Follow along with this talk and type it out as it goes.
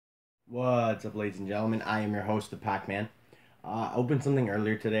What's up, ladies and gentlemen? I am your host, the Packman. I opened something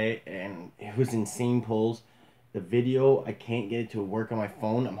earlier today, and it was insane pulls. The video, I can't get it to work on my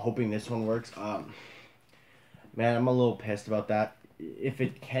phone. I'm hoping this one works. Man, I'm a little pissed about that. If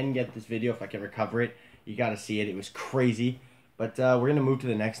it can get this video, if I can recover it, you got to see it. It was crazy. But we're going to move to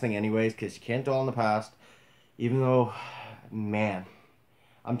the next thing anyways, because you can't dwell on the past. Even though, man,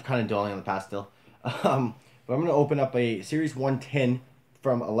 I'm kind of dwelling on the past still. But I'm going to open up a Series 110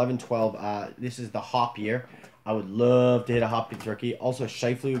 from 11-12. This is the hop year. I would love to hit a Hopkins rookie. Also,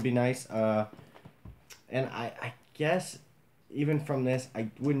 Shifley would be nice. And I guess even from this, I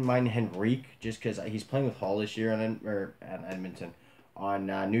wouldn't mind Henrique just because he's playing with Hall this year at Edmonton on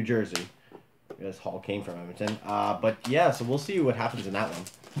New Jersey. Because Hall came from Edmonton. But yeah, so we'll see what happens in that one.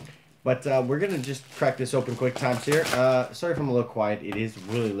 But we're going to just crack this open quick times here. Sorry if I'm a little quiet. It is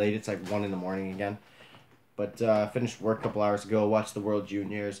really late. It's like 1 in the morning again. But finished work a couple hours ago. Watched the World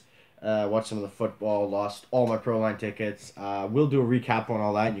Juniors. Watched some of the football. Lost all my Pro Line tickets. We'll do a recap on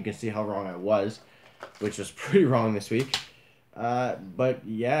all that. And you can see how wrong I was. Which was pretty wrong this week. But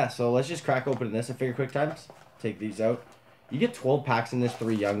yeah, so let's just crack open this. I figure quick times. Take these out. You get 12 packs in this.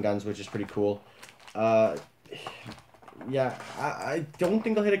 3 Young Guns, which is pretty cool. Yeah, I don't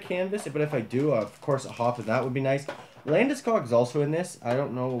think I'll hit a canvas, but if I do, of course, a hop and that would be nice. Landeskog is also in this. I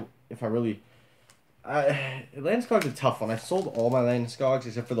don't know if I really... Landeskog's a tough one. I sold all my Landeskogs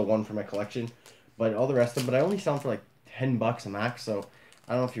except for the one for my collection, but all the rest of them, but I only sell them for like $10 a max, so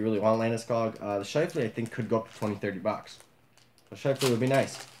I don't know if you really want Landeskog. The Shifley, I think, could go up to 20, $30. The Shifley would be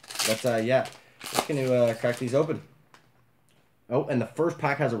nice. But, yeah, just going to crack these open. Oh, and the first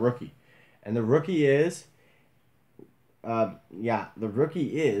pack has a rookie. And the rookie is... yeah, the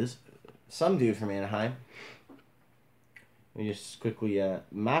rookie is some dude from Anaheim. Let me just quickly,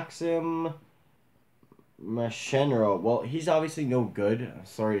 Maxim Machenro. Well, he's obviously no good. I'm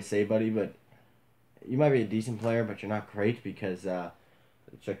sorry to say, buddy, but you might be a decent player, but you're not great because,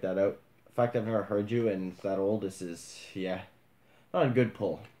 check that out. The fact I've never heard you and it's that old, this is, yeah, not a good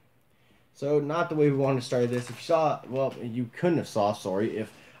pull. So, not the way we wanted to start this. If you saw, well, you couldn't have saw, sorry,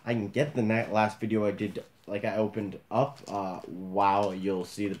 if I can get the last video I did, like I opened up, wow, you'll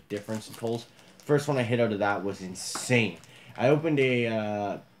see the difference in pulls. First one I hit out of that was insane. I opened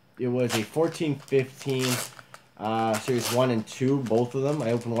a, it was a 14-15 Series 1 and 2, both of them.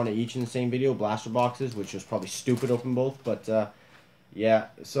 I opened one of each in the same video, blaster boxes, which was probably stupid to open both, but yeah,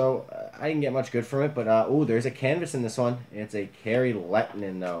 so I didn't get much good from it, but oh, there's a canvas in this one. It's a Carey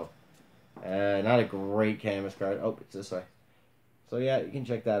Lettinen, though. Not a great canvas card. Oh, it's this way. So yeah, you can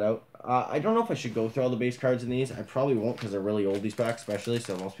check that out. I don't know if I should go through all the base cards in these. I probably won't because they're really old, these packs especially,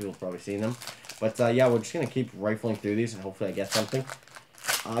 so most people have probably seen them. But yeah, we're just going to keep rifling through these and hopefully I get something.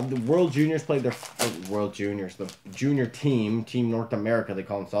 The World Juniors played their... World Juniors, the junior team, Team North America they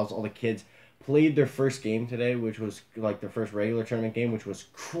call themselves, all the kids, played their first game today, which was like their first regular tournament game, which was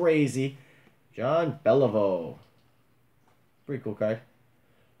crazy. John Beliveau. Pretty cool card.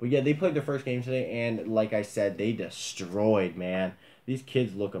 But yeah, they played their first game today, and like I said, they destroyed, man. These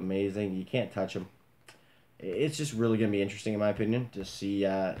kids look amazing. You can't touch them. It's just really going to be interesting, in my opinion, to see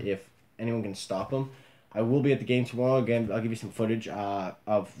if anyone can stop them. I will be at the game tomorrow. Again, I'll give you some footage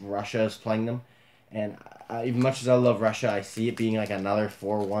of Russia's playing them. And even much as I love Russia, I see it being like another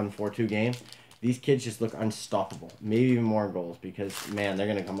 4-1, 4-2 game. These kids just look unstoppable. Maybe even more goals because, man, they're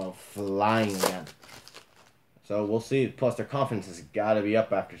going to come out flying again. So we'll see. Plus, their confidence has got to be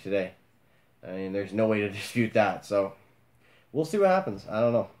up after today. I mean, there's no way to dispute that. So we'll see what happens. I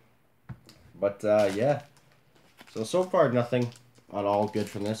don't know. But, yeah. So far, nothing at all good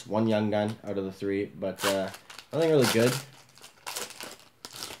from this. 1 Young Gun out of the 3. But nothing really good.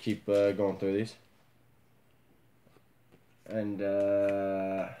 Keep going through these. And,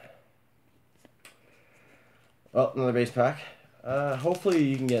 oh, another base pack. Hopefully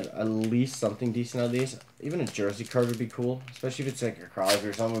you can get at least something decent out of these. Even a jersey card would be cool. Especially if it's like a Crosby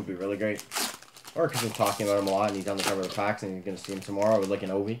or something would be really great. Or because I'm talking about him a lot and he's on the cover of the packs and you're going to see him tomorrow with like an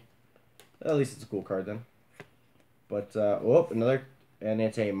Ovi. At least it's a cool card then. But, oh, another, and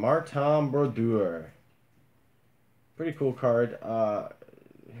it's a Martin Brodeur. Pretty cool card.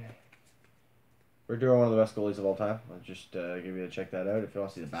 Brodeur, one of the best goalies of all time. I'll just give you a check that out if you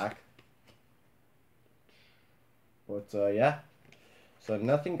want to see the back. But, yeah. So,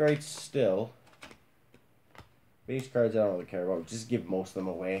 nothing great still. Base cards I don't really care about. Just give most of them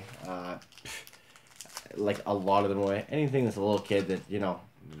away. Like, a lot of them away. Anything that's a little kid that, you know,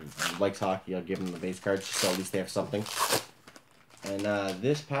 likes hockey, I'll give them the base cards just so at least they have something. And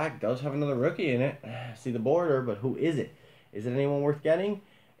this pack does have another rookie in it. See the border, but who is it? Is it anyone worth getting?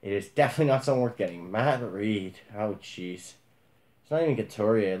 It is definitely not someone worth getting. Matt Reed. Oh, jeez. It's not even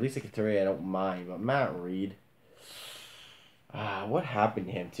Couturier. At least a Couturier I don't mind. But Matt Reed. What happened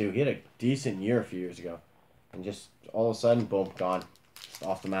to him, too? He had a decent year a few years ago. And just all of a sudden, boom, gone. Just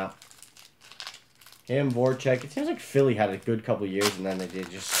off the map. Him, Voracek. It seems like Philly had a good couple of years and then they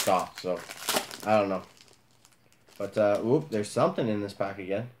just stopped. So, I don't know. But, there's something in this pack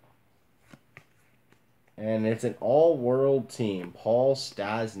again. And it's an all-world team. Paul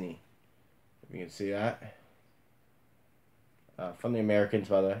Stastny. If you can see that. From the Americans,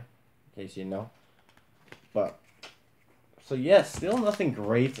 by the way. In case you know. But, so yeah, still nothing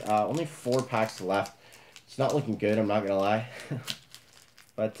great. Only 4 packs left. It's not looking good, I'm not going to lie.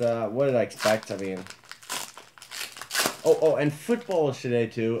 But, what did I expect? I mean... Oh, and football is today,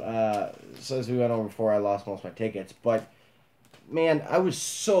 too. So as we went over before, I lost most of my tickets. But, man, I was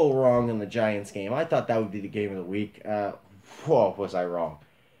so wrong in the Giants game. I thought that would be the game of the week. Whoa, was I wrong.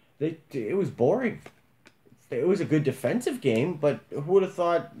 It was boring. It was a good defensive game, but who would have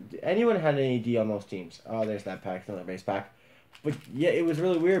thought anyone had any idea on those teams? Oh, there's that pack, another base pack. But, yeah, it was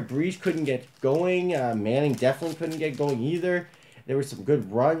really weird. Breeze couldn't get going. Manning definitely couldn't get going either. There were some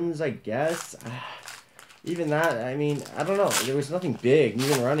good runs, I guess. Even that, I mean, I don't know. There was nothing big.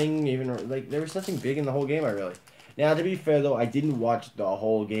 Even running, there was nothing big in the whole game, I really. Now, to be fair, though, I didn't watch the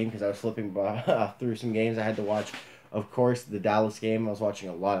whole game because I was flipping through some games. I had to watch, of course, the Dallas game. I was watching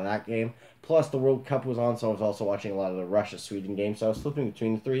a lot of that game. Plus, the World Cup was on, so I was also watching a lot of the Russia-Sweden game. So I was flipping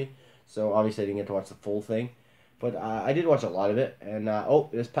between the 3. So, obviously, I didn't get to watch the full thing. But I did watch a lot of it. And,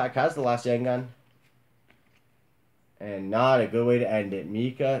 this pack has the last Young Gun. And not a good way to end it.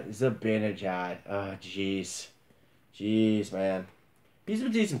 Mika Zibanejad. Oh, jeez. Jeez, man. He's a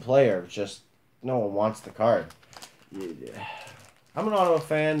decent player. Just no one wants the card. I'm an Ottawa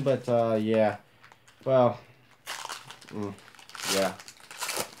fan, but, yeah. Well, yeah.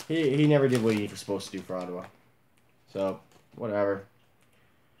 He never did what he was supposed to do for Ottawa. So, whatever.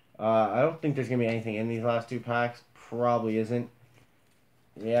 I don't think there's going to be anything in these last 2 packs. Probably isn't.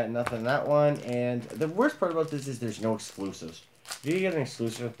 Yeah, nothing in that one. And the worst part about this is there's no exclusives. If you get an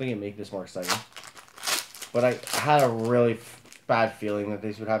exclusive thing, it'd make this more exciting. But I had a really bad feeling that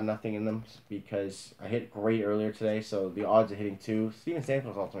these would have nothing in them because I hit great earlier today, so the odds of hitting 2... Steven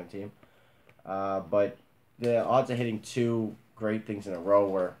Stamkos also my team. But the odds of hitting 2 great things in a row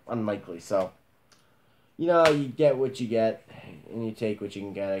were unlikely, so... You know, you get what you get, and you take what you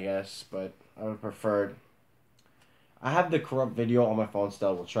can get, I guess. But I would prefer... I have the corrupt video on my phone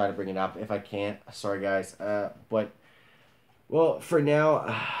still. We'll try to bring it up if I can't. Sorry, guys. But, well, for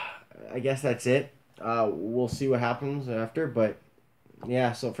now, I guess that's it. We'll see what happens after. But,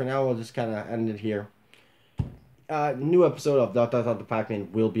 yeah, so for now, we'll just kind of end it here. New episode of The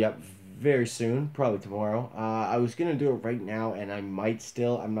Packman will be up very soon. Probably tomorrow. I was going to do it right now, and I might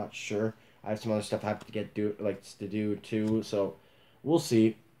still. I'm not sure. I have some other stuff I have to do too. So, we'll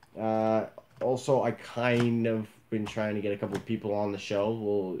see. Also, I kind of been trying to get a couple of people on the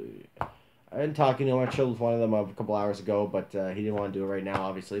show. I've been talking to him. I chilled with one of them a couple hours ago, but he didn't want to do it right now,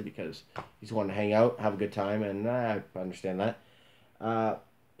 obviously, because he's wanting to hang out, have a good time, and I understand that.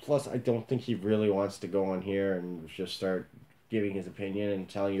 Plus, I don't think he really wants to go on here and just start giving his opinion and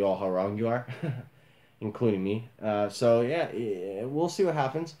telling you all how wrong you are, including me. So, yeah, we'll see what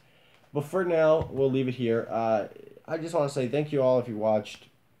happens. But for now, we'll leave it here. I just want to say thank you all if you watched.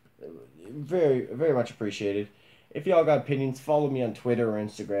 Very, very much appreciated. If y'all got opinions, follow me on Twitter or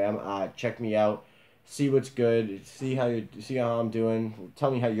Instagram. Check me out. See what's good. See how I'm doing.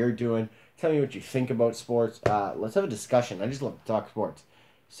 Tell me how you're doing. Tell me what you think about sports. Let's have a discussion. I just love to talk sports.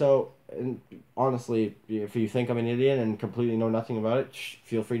 So, and honestly, if you think I'm an idiot and completely know nothing about it,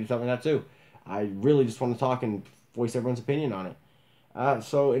 feel free to tell me that too. I really just want to talk and voice everyone's opinion on it.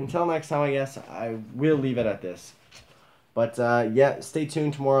 So until next time, I guess I will leave it at this. But, yeah, stay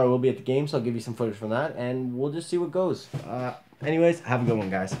tuned. Tomorrow I will be at the game, so I'll give you some footage from that, and we'll just see what goes. Anyways, have a good one,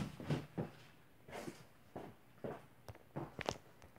 guys.